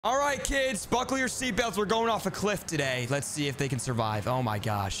right, kids, buckle your seatbelts. We're going off a cliff today. Let's see if they can survive. Oh my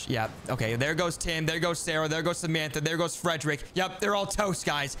gosh. Yep. Okay, there goes Tim. There goes Sarah. There goes Samantha. There goes Frederick. Yep, they're all toast,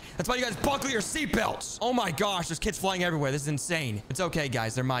 guys. That's why you guys buckle your seatbelts. Oh my gosh, there's kids flying everywhere. This is insane. It's okay,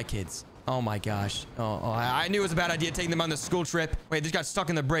 guys. They're my kids. Oh my gosh. I knew it was a bad idea taking them on the school trip. Wait, this got stuck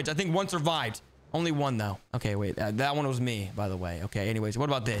in the bridge. I think one survived. Only one, though. Okay, wait. That one was me, by the way. Okay, anyways, what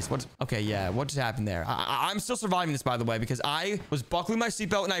about this? Okay, yeah, what just happened there? I'm still surviving this, by the way, because I was buckling my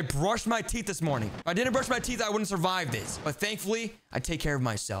seatbelt and I brushed my teeth this morning. If I didn't brush my teeth, I wouldn't survive this. But thankfully, I take care of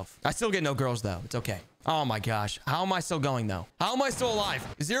myself. I still get no girls, though. It's okay. Oh my gosh. How am I still going, though? How am I still alive?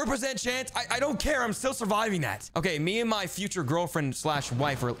 0% chance? I don't care. I'm still surviving that. Okay, me and my future girlfriend slash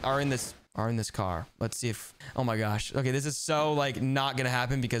wife are in this car. Let's see if... Oh my gosh. Okay, this is so, like, not gonna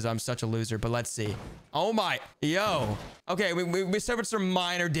happen because I'm such a loser, but let's see. Oh my... Yo. Okay, we suffered some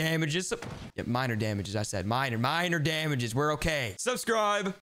minor damages. Yeah, minor damages, I said. Minor damages. We're okay. Subscribe.